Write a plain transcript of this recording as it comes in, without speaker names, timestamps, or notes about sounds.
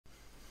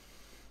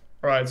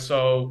All right,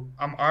 so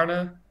I'm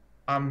Arne.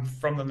 I'm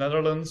from the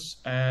Netherlands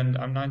and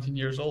I'm 19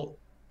 years old.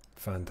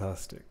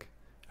 Fantastic.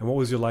 And what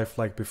was your life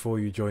like before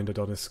you joined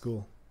Adonis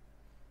School?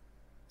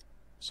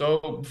 So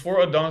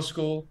before Adonis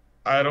School,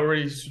 I had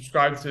already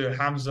subscribed to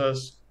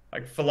Hamza's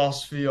like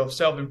philosophy of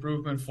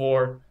self-improvement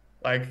for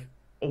like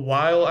a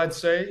while, I'd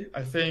say.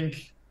 I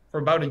think for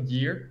about a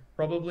year,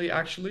 probably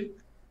actually.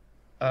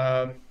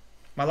 Um,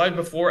 my life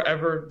before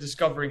ever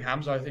discovering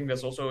Hamza, I think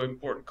that's also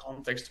important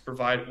context to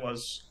provide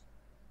was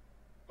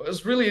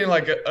really in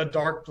like a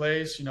dark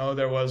place.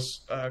 There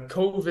was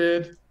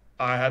COVID.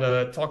 I had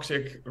a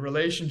toxic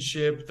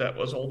relationship that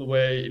was all the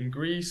way in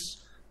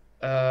Greece,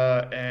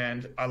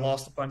 and I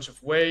lost a bunch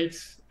of weight,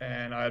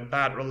 and I had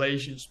bad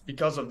relations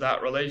because of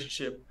that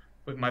relationship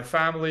with my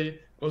family.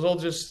 It was all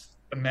just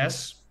a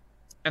mess.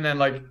 And then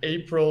like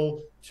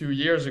April 2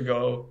 years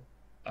ago,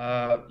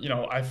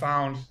 I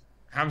found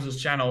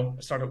Hamza's channel.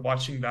 I started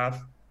watching that,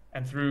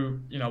 and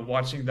through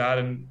watching that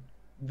and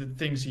the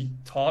things he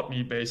taught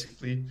me,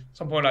 basically, at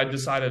some point I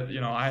decided,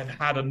 I had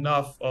had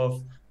enough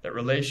of that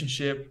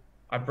relationship.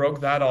 I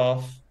broke that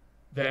off.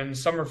 Then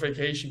summer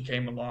vacation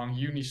came along,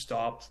 uni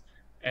stopped,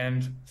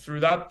 and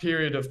through that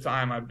period of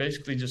time, I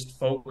basically just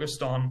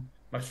focused on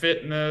my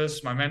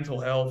fitness, my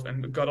mental health,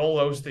 and got all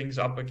those things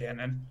up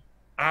again. And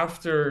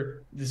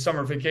after the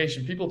summer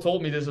vacation, people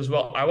told me this as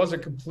well. I was a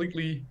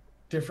completely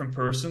different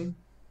person.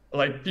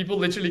 Like people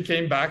literally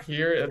came back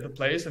here at the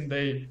place and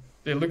they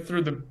looked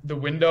through the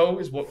window,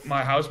 is what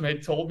my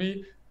housemate told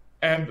me.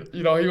 And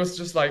he was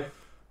just like,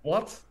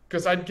 "What?"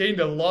 Because I'd gained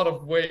a lot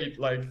of weight,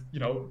 like,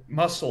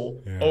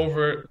 muscle Yeah.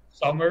 over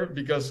summer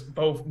because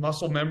both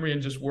muscle memory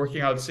and just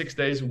working out 6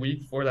 days a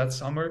week for that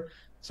summer.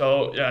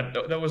 So yeah,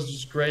 that was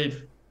just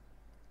great.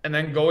 And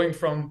then going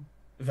from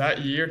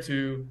that year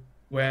to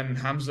when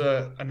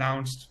Hamza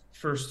announced,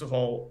 first of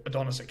all,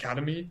 Adonis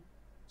Academy.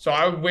 So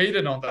I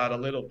waited on that a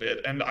little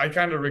bit, and I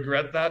kind of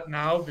regret that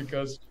now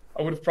because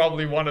I would have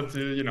probably wanted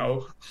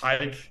to,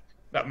 hike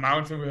that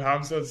mountain with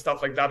Hamza and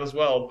stuff like that as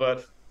well.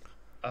 But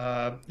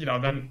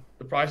then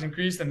the price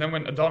increased, and then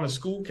when Adonis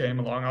School came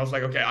along, I was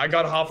like, okay, I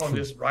got to hop on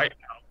this right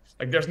now.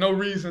 Like, there's no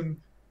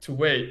reason to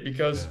wait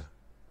because Yeah.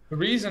 the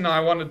reason I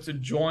wanted to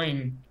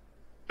join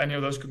any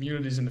of those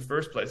communities in the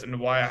first place and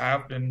why I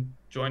have been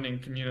joining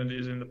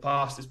communities in the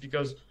past is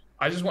because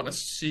I just want to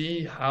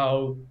see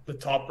how the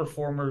top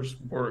performers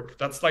work.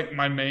 That's like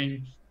my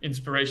main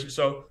inspiration.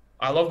 So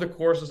I love the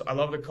courses, I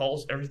love the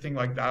calls, everything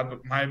like that.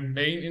 But my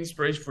main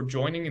inspiration for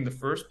joining in the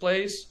first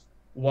place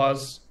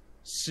was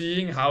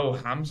seeing how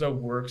Hamza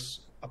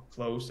works up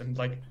close and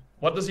like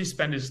what does he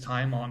spend his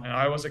time on. And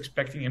I was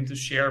expecting him to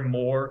share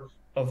more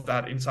of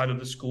that inside of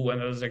the school, and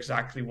that is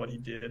exactly what he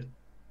did.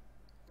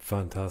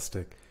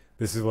 Fantastic.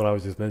 This is what I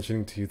was just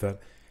mentioning to you that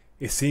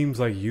it seems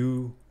like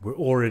you were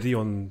already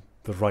on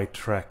the right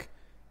track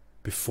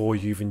before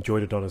you even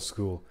joined Adonis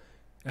School,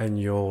 and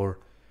your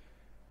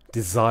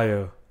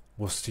desire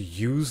was to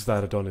use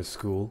that Adonis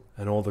School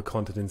and all the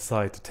content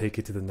inside to take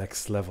it to the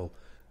next level.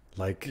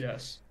 Like,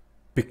 Yes.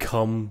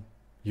 become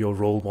your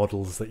role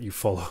models that you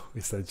follow,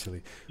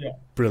 essentially. Yeah. It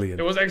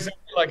Brilliant. was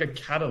exactly like a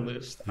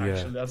catalyst, Yeah,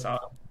 actually. That's how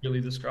I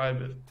really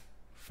describe it.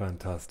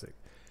 fantastic.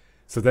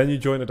 So then you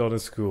joined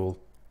Adonis School.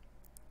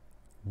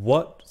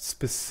 What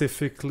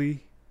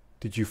specifically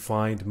did you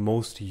find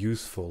most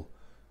useful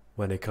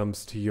when it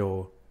comes to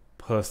your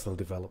personal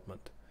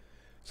development?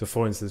 So,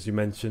 for instance, you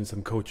mentioned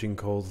some coaching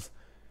calls.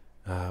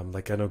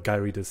 Like I know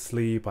Gary does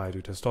sleep, I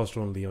do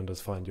testosterone, Leon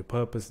does find your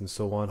purpose, and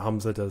so on.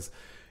 Hamza does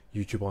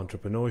YouTube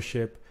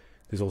entrepreneurship.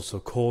 There's also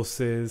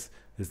courses.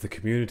 There's the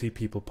community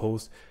people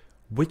post.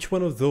 Which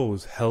one of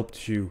those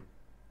helped you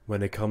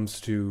when it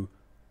comes to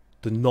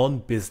the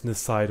non-business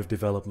side of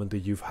development that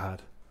you've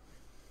had?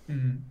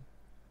 Mhm.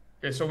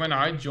 Okay, so when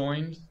I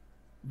joined,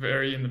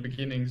 very in the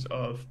beginnings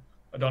of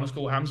Adonis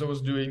School, Hamza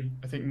was doing,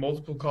 I think,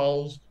 multiple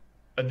calls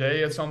a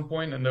day at some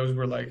point, and those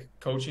were like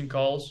coaching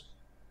calls.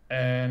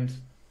 And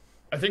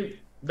I think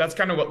that's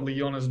kind of what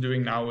Leon is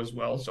doing now as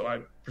well. So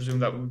I presume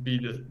that would be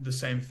the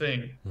same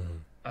thing.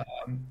 Mhm.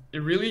 It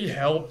really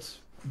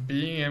helped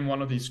being in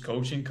one of these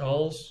coaching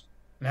calls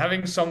and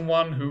having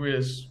someone who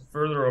is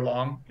further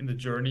along in the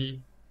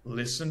journey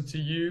listen to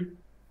you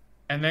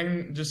and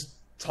then just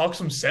talk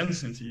some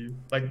sense into you.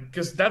 Like,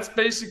 because that's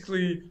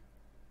basically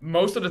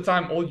most of the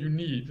time all you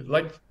need.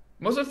 Like,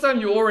 most of the time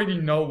you already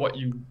know what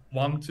you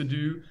want to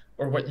do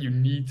or what you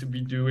need to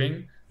be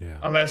doing, Yeah.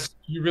 unless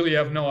you really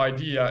have no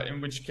idea,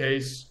 in which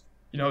case,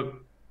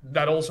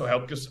 that also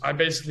helped because I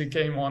basically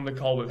came on the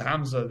call with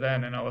Hamza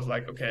then and I was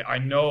like, okay, I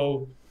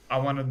know I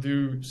want to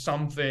do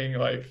something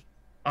like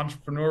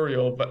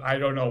entrepreneurial, but I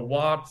don't know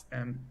what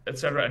and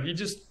etc. And he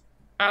just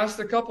asked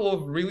a couple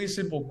of really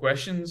simple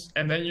questions,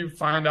 and then you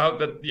find out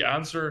that the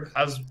answer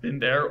has been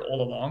there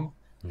all along.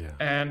 Yeah.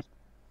 And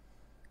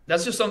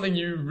that's just something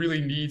you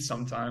really need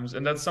sometimes.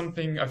 And that's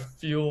something I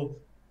feel,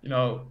 you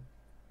know,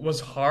 was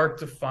hard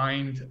to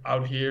find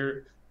out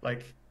here,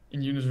 like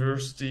in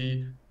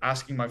university,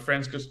 asking my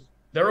friends, because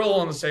they're all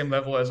on the same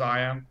level as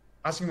I am.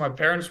 Asking my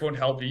parents won't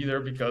help either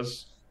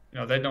because,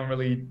 they don't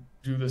really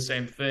do the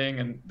same thing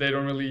and they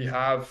don't really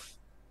have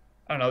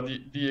I don't know,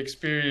 the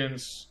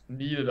experience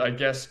needed, I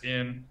guess,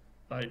 in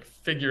like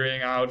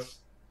figuring out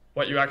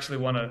what you actually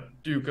want to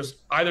do. Because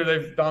either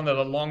they've done it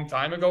a long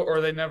time ago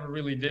or they never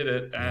really did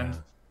it and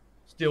Yeah.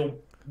 still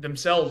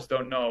themselves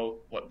don't know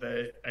what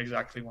they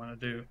exactly want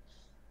to do.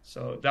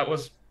 So that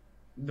was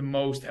the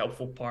most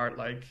helpful part,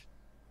 like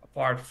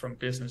apart from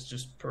business,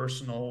 just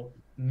personal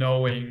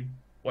knowing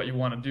what you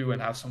want to do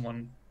and have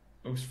someone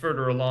who's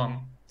further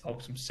along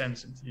talk some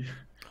sense into you.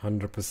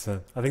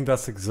 100%. I think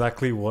that's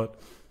exactly what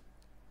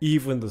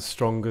even the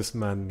strongest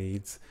man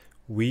needs.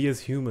 We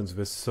as humans,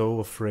 we're so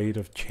afraid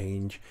of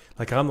change.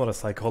 Like, I'm not a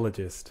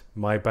psychologist,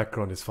 my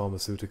background is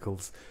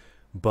pharmaceuticals,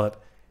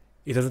 but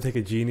it doesn't take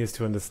a genius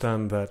to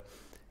understand that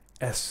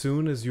as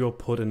soon as you're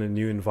put in a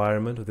new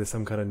environment or there's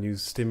some kind of new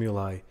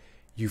stimuli,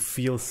 you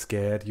feel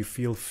scared, you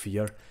feel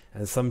fear,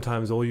 and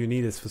sometimes all you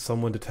need is for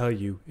someone to tell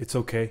you, it's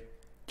okay,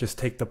 just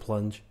take the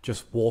plunge,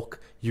 just walk,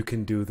 you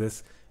can do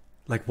this.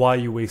 Like, why are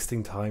you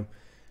wasting time?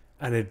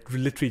 And it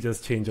literally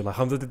just changed your life.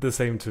 Hamza did the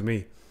same to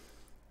me,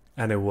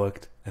 and it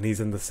worked. And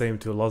he's in the same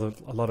to a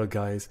lot of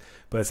guys.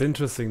 But it's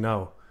interesting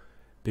now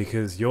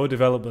because your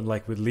development,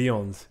 like with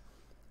Leon's,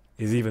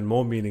 is even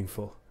more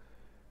meaningful.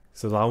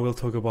 So now we'll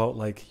talk about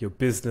like your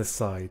business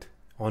side,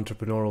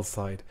 entrepreneurial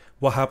side.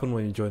 What happened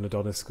when you joined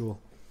Adonis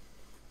School?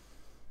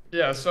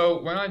 Yeah,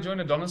 so when I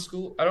joined Adonis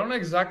School, I don't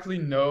exactly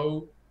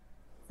know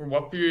for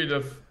what period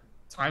of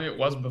time it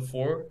was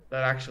before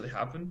that actually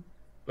happened.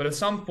 But at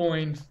some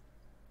point,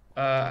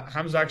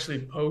 Hamza actually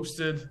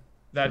posted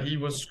that he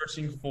was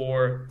searching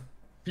for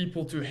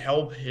people to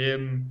help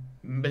him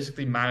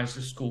basically manage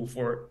the school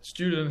for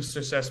student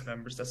success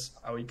members. That's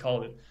how he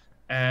called it.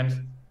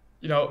 And,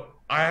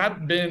 I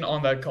had been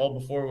on that call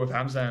before with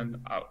Hamza,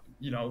 and,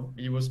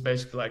 he was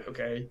basically like,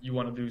 okay, you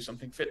want to do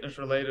something fitness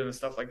related and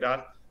stuff like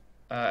that.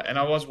 And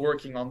I was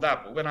working on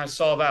that. But when I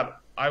saw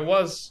that, I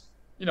was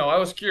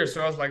curious.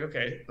 So I was like,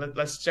 okay,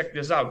 let's check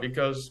this out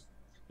because,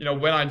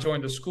 when I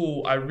joined the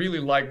school, I really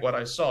liked what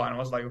I saw. And I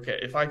was like, okay,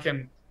 if I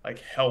can like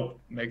help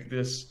make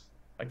this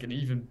like an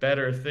even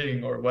better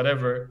thing or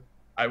whatever,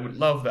 I would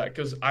love that.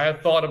 Because I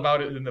had thought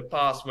about it in the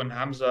past when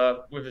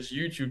Hamza with his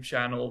YouTube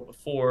channel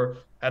before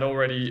had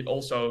already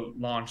also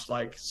launched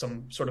like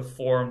some sort of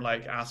forum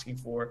like asking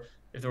for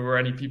if there were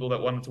any people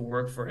that wanted to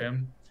work for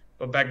him.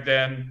 But back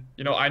then,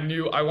 I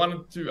knew I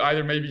wanted to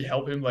either maybe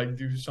help him like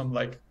do some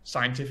like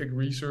scientific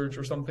research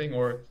or something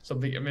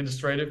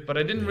administrative, but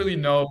I didn't Yeah. really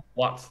know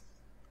what.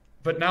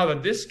 But now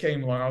that this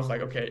came along, I was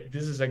like, okay,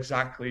 this is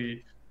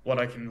exactly what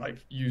I can like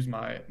use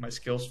my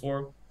skills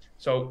for.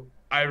 So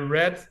I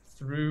read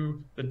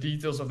through the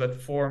details of that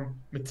form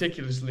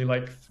meticulously,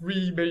 like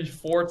three, maybe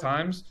four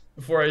times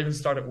before I even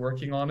started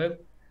working on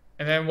it.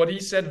 And then what he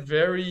said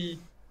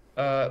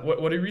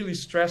what he really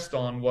stressed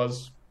on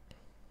was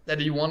that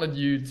he wanted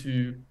you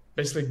to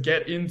basically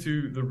get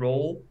into the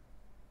role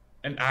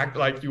and act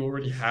like you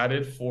already had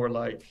it for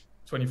like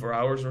 24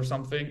 hours or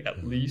something at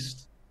Mm.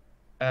 least.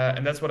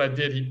 And that's what I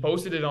did. He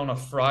posted it on a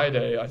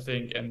Friday, I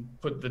think, and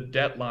put the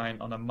deadline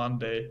on a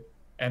Monday.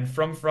 And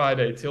from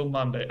Friday till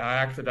Monday, I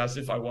acted as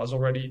if I was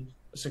already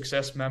a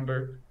success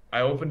member.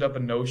 I opened up a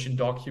Notion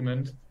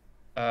document.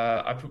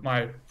 I put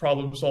my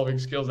problem solving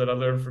skills that I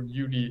learned from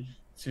uni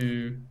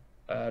to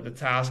the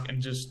task and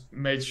just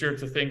made sure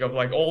to think of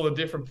like all the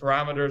different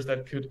parameters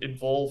that could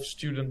involve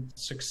student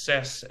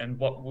success and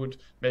what would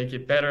make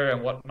it better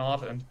and what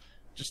not. And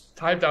just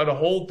typed out a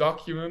whole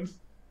document,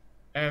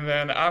 and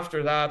then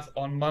after that,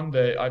 on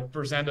Monday, I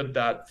presented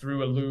that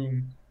through a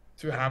Loom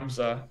to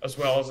Hamza, as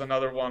well as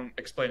another one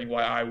explaining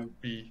why I would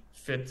be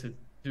fit to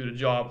do the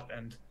job.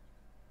 And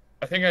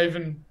I think I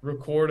even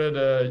recorded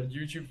a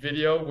YouTube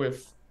video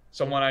with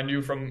someone I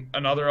knew from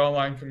another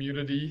online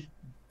community,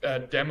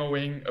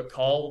 demoing a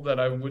call that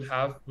I would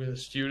have with a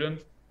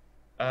student.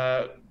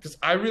 Because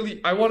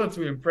I wanted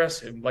to impress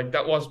him. Like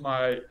that was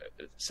my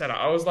setup.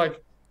 I was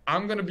like,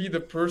 I'm gonna be the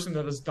person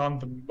that has done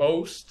the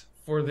most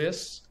for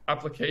this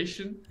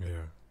application.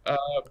 Yeah.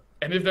 Uh,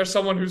 and if there's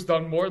someone who's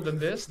done more than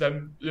this,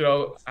 then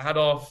head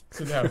off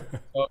to them.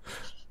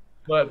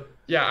 But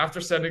yeah, after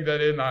sending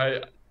that in,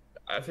 I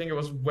think it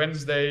was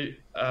Wednesday,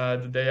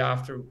 the day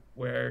after,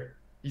 where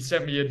he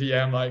sent me a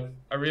DM like,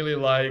 I really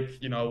like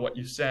what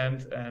you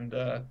sent, and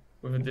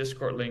with a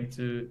Discord link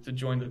to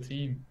join the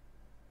team.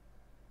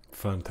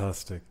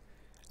 Fantastic.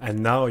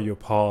 And now you're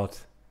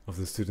part of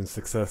the student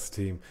success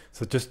team.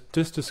 So just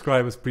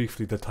describe us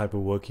briefly the type of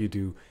work you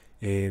do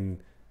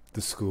in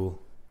the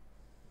school.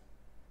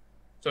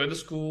 So in the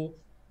school,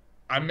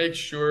 I make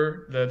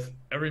sure that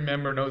every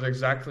member knows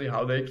exactly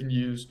how they can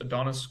use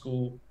Adonis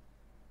School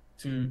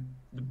to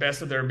the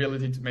best of their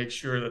ability to make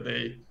sure that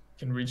they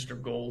can reach their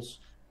goals.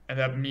 And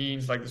that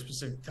means like the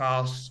specific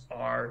tasks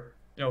are,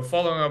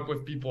 following up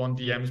with people on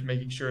DMs,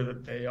 making sure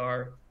that they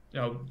are,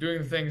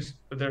 doing the things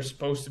that they're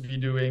supposed to be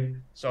doing.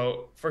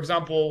 So for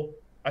example,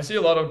 I see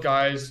a lot of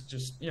guys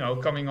just,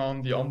 coming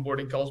on the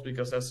onboarding calls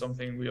because that's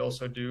something we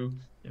also do,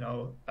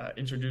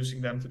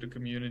 introducing them to the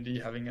community,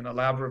 having an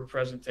elaborate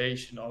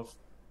presentation of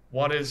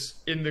what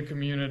is in the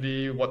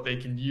community, what they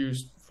can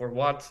use for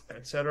what,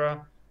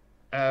 etc.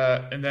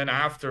 And then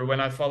after, when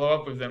I follow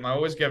up with them, I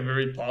always get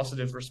very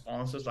positive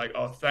responses like,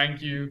 oh,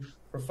 thank you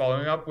for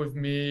following up with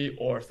me,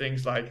 or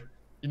things like,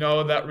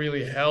 that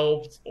really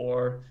helped,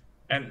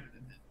 and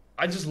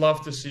I just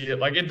love to see it.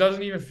 Like, it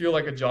doesn't even feel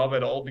like a job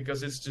at all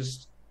because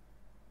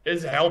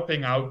it's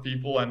helping out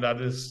people, and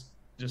that is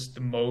just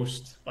the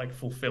most like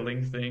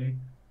fulfilling thing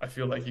I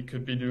feel like you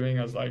could be doing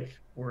as like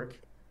work.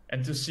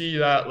 And to see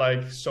that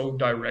like so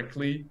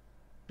directly,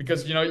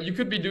 because you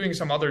could be doing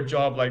some other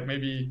job, like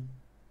maybe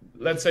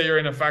let's say you're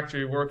in a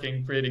factory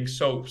working creating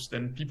soaps,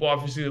 then people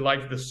obviously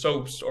like the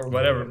soaps or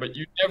whatever, Yeah. but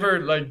you never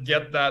like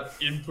get that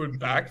input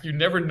back. You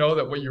never know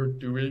that what you're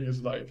doing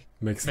is like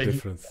Makes a making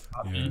difference.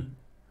 people Yeah. happy.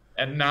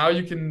 And now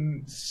you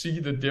can see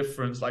the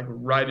difference like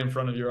right in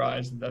front of your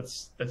eyes, and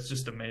that's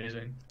just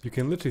amazing. You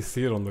can literally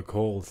see it on the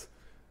calls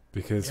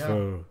because Yeah.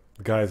 for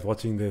the guys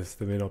watching this,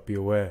 they may not be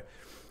aware.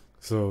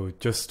 So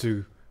just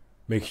to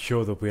make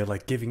sure that we're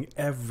like giving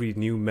every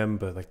new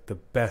member like the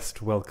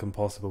best welcome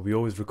possible, we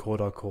always record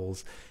our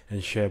calls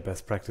and share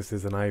best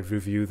practices, and I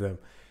review them.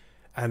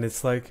 And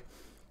it's like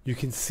you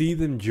can see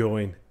them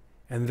join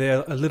and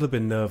they're a little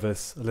bit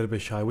nervous, a little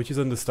bit shy, which is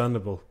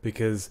understandable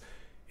because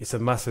it's a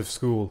massive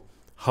school.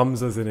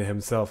 Hamza's in it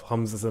himself.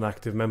 Hamza's an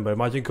active member.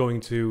 Imagine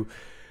going to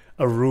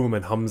a room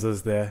and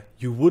Hamza's there.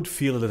 You would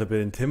feel a little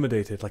bit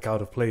intimidated, like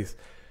out of place.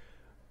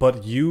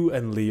 But you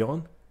and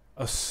Leon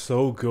are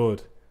so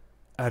good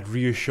at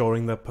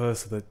reassuring that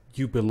person that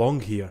you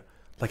belong here.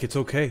 Like, it's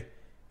okay.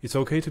 It's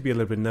okay to be a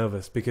little bit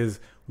nervous because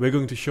we're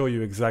going to show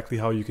you exactly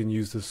how you can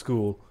use the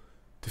school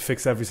to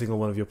fix every single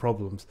one of your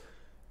problems,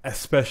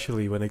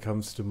 especially when it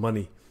comes to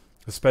money,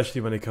 especially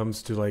when it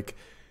comes to like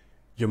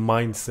your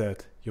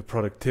mindset, your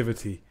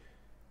productivity,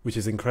 which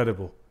is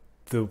incredible.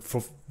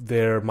 For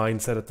their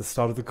mindset at the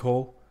start of the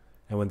call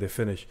and when they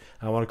finish.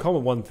 And I want to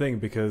comment one thing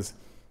because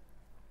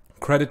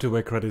credit to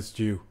where credit's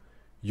due.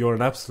 You're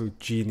an absolute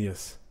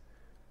genius.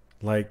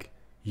 Like,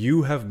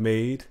 you have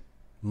made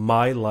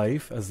my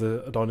life as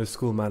the Adonis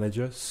School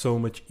manager so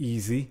much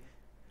easy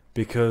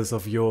because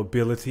of your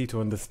ability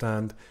to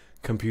understand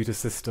computer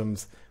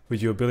systems,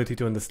 with your ability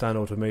to understand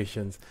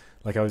automations.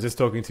 Like I was just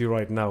talking to you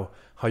right now,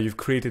 how you've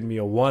created me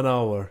a 1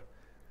 hour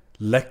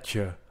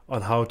lecture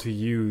on how to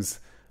use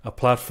a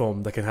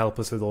platform that can help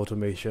us with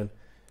automation.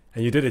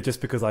 And you did it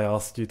just because I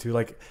asked you to.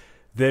 Like,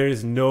 there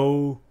is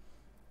no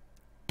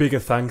bigger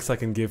thanks I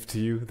can give to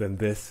you than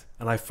this.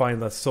 And I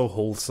find that so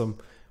wholesome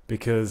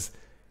because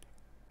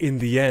in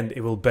the end,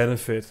 it will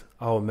benefit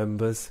our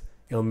members.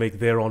 It'll make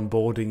their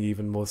onboarding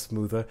even more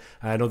smoother.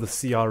 And I know the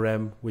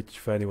CRM, which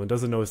for anyone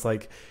doesn't know, is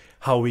like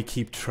how we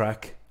keep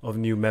track of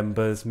new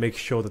members, make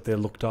sure that they're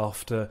looked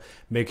after,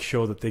 make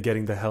sure that they're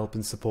getting the help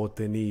and support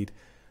they need.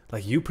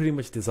 Like, you pretty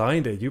much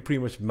designed it. You pretty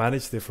much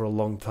managed it for a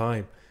long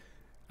time.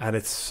 And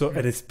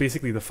it's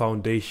basically the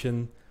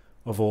foundation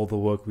of all the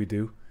work we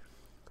do.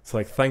 So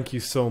like, thank you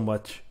so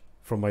much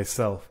from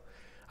myself.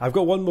 I've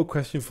got one more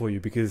question for you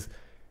because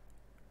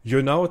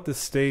you're now at the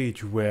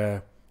stage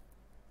where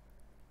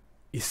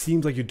it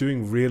seems like you're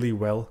doing really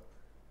well.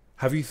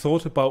 Have you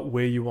thought about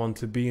where you want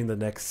to be in the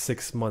next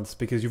 6 months?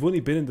 Because you've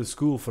only been in the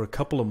school for a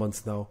couple of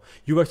months now.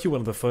 You were actually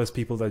one of the first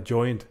people that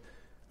joined,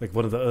 like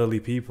one of the early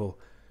people.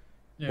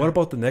 Yeah. What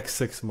about the next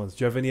 6 months?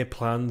 Do you have any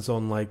plans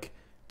on like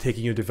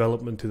taking your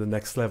development to the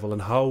next level?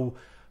 And how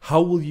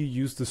will you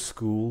use the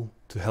school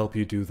to help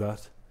you do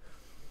that?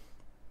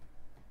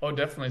 Oh,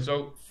 definitely.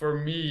 So for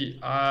me,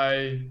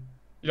 I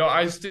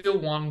still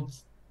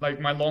want, like,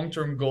 my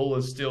long-term goal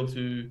is still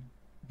to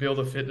build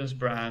a fitness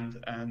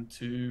brand and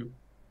to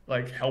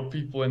like help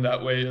people in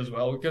that way as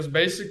well. Because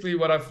basically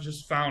what I've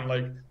just found,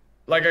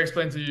 like I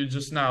explained to you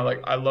just now, like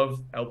I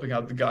love helping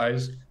out the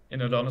guys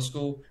in Adonis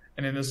School.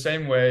 And in the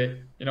same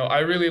way, I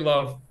really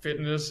love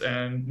fitness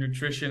and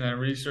nutrition and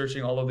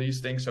researching all of these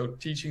things. So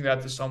teaching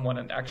that to someone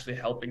and actually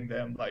helping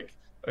them like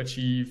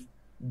achieve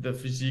the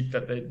physique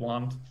that they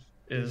want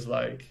is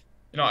like,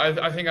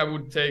 I think I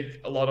would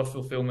take a lot of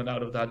fulfillment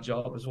out of that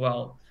job as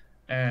well.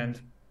 And,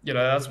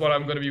 that's what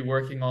I'm going to be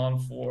working on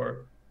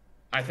for,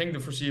 I think, the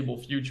foreseeable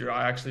future.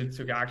 I actually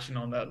took action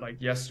on that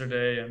like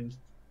yesterday and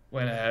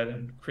went ahead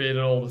and created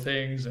all the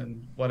things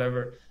and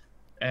whatever.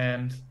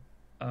 And,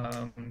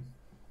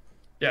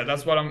 yeah,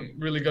 that's what I'm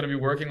really going to be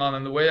working on.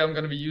 And the way I'm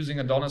going to be using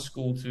Adonis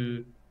School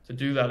to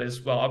do that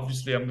is, well,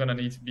 obviously I'm going to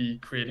need to be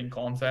creating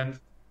content.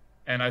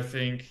 And I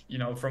think,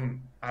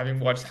 from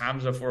having watched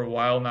Hamza for a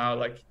while now,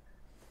 like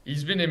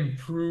he's been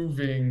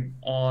improving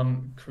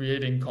on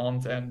creating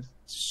content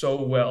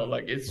so well.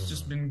 Like it's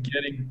just been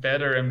getting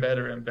better and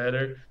better and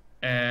better.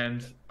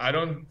 And I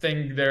don't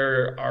think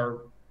there are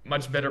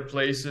much better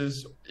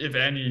places, if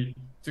any,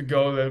 to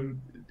go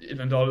than in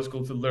Adonis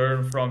School to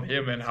learn from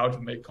him and how to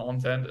make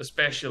content,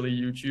 especially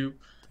YouTube.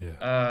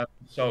 Yeah.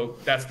 So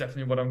that's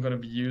definitely what I'm going to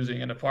be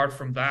using. And apart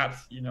from that,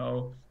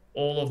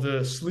 all of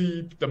the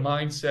sleep, the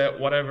mindset,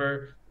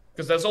 whatever,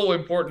 because that's all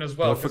important as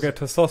well. Don't forget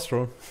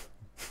testosterone.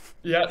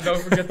 Yeah,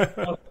 don't forget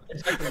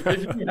exactly.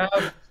 If you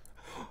have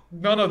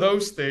none of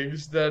those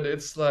things, then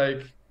it's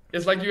like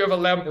you have a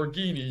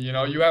Lamborghini,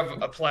 you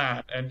have a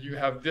plan and you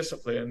have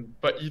discipline,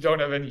 but you don't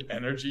have any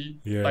energy.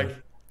 Yeah. Like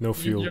No You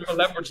fuel. have a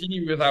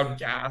Lamborghini without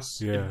gas.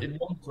 Yeah, It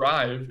won't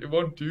drive. It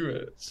won't do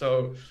it.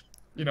 So,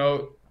 you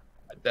know,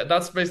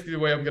 that's basically the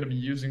way I'm going to be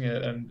using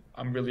it, and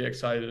I'm really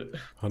excited.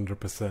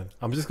 100%.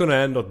 I'm just gonna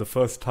end on the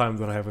first time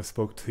that I ever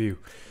spoke to you.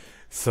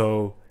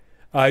 So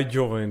I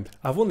joined.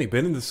 I've only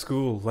been in the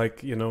school,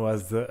 like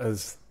as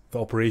the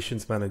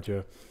operations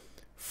manager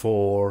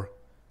for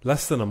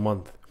less than a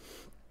month.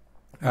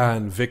 Mhm.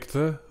 And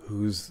Victor,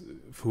 who's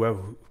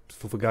whoever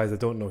for the guys that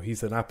don't know,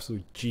 he's an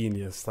absolute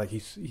genius. Like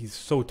he's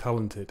so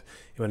talented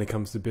when it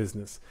comes to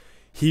business.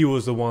 He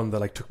was the one that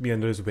like took me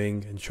under his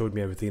wing and showed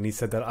me everything. And he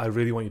said that I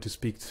really want you to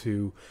speak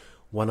to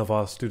one of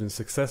our student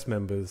success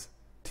members,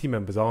 team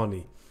members,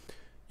 Arnie.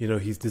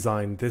 He's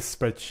designed this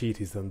spreadsheet,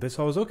 he's done this.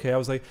 So I was okay. I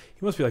was like,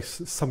 he must be like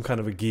some kind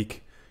of a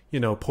geek,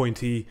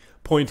 pointy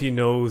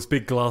nose,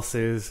 big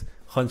glasses,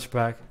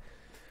 hunchback.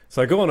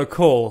 So I go on a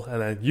call,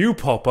 and then you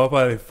pop up.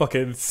 I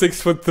fucking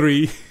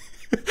 6'3",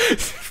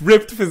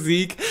 ripped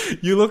physique.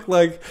 You look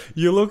like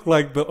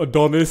the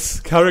Adonis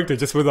character,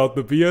 just without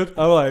the beard.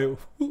 I'm like,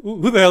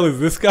 who the hell is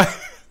this guy?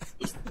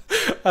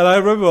 And I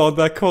remember on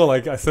that call,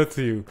 like I said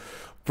to you,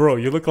 bro,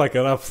 you look like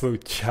an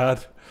absolute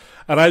Chad.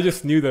 And I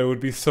just knew that it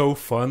would be so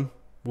fun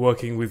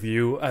working with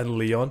you and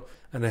Leon,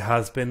 and it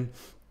has been.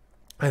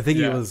 I think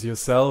it Yeah. was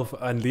yourself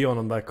and Leon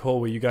on that call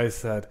where you guys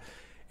said,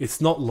 it's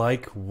not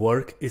like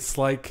work. It's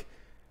like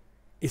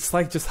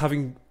just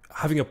having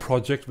a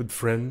project with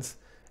friends,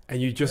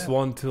 and you just Yeah.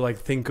 want to like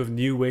think of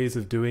new ways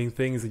of doing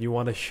things, and you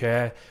want to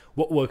share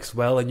what works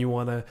well, and you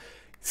want to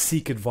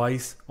seek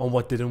advice on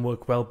what didn't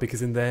work well,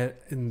 because in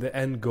the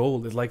end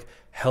goal it like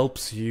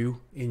helps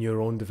you in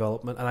your own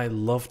development. And I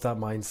love that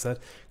mindset,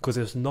 because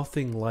there's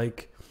nothing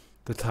like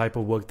the type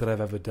of work that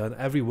I've ever done.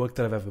 Every work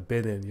that I've ever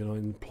been in, in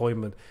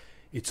employment,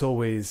 it's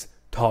always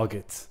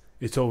targets.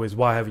 It's always,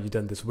 why haven't you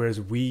done this?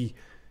 Whereas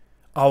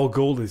our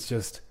goal is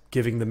just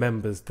giving the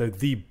members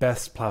the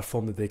best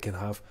platform that they can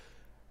have.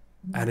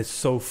 And it's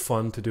so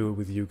fun to do it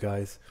with you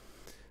guys.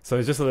 So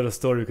it's just a little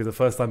story, because the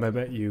first time I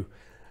met you,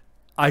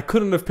 I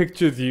couldn't have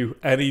pictured you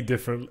any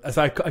different. As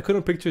I couldn't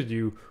have pictured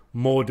you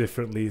more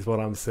differently, is what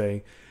I'm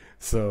saying.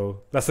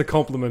 So that's a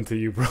compliment to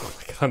you, bro.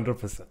 Like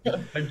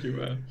 100%. Thank you,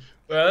 man.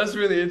 Well, that's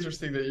really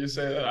interesting that you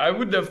say that. I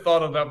wouldn't have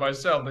thought of that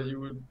myself, that you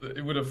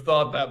would have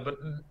thought that, but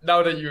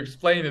now that you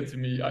explain it to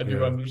me, I do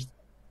Yeah, understand.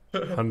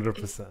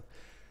 100%.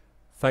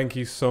 Thank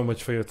you so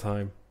much for your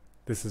time.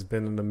 This has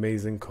been an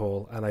amazing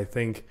call, and I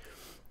think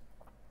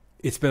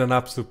it's been an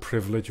absolute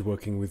privilege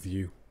working with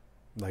you.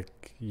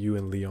 Like you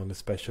and Leon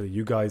especially.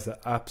 You guys are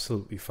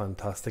absolutely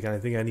fantastic, and I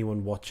think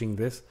anyone watching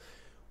this,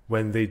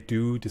 when they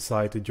do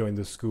decide to join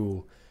the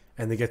school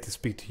and they get to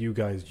speak to you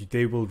guys,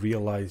 they will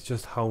realize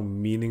just how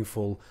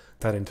meaningful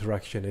that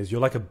interaction is.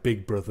 You're like a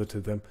big brother to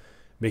them,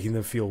 making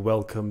them feel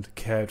welcomed,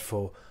 cared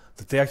for,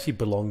 that they actually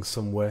belong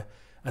somewhere.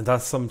 And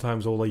that's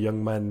sometimes all a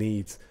young man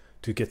needs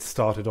to get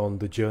started on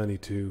the journey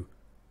to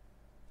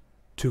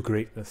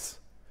greatness.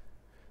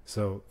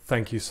 So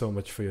thank you so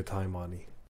much for your time, Arnie.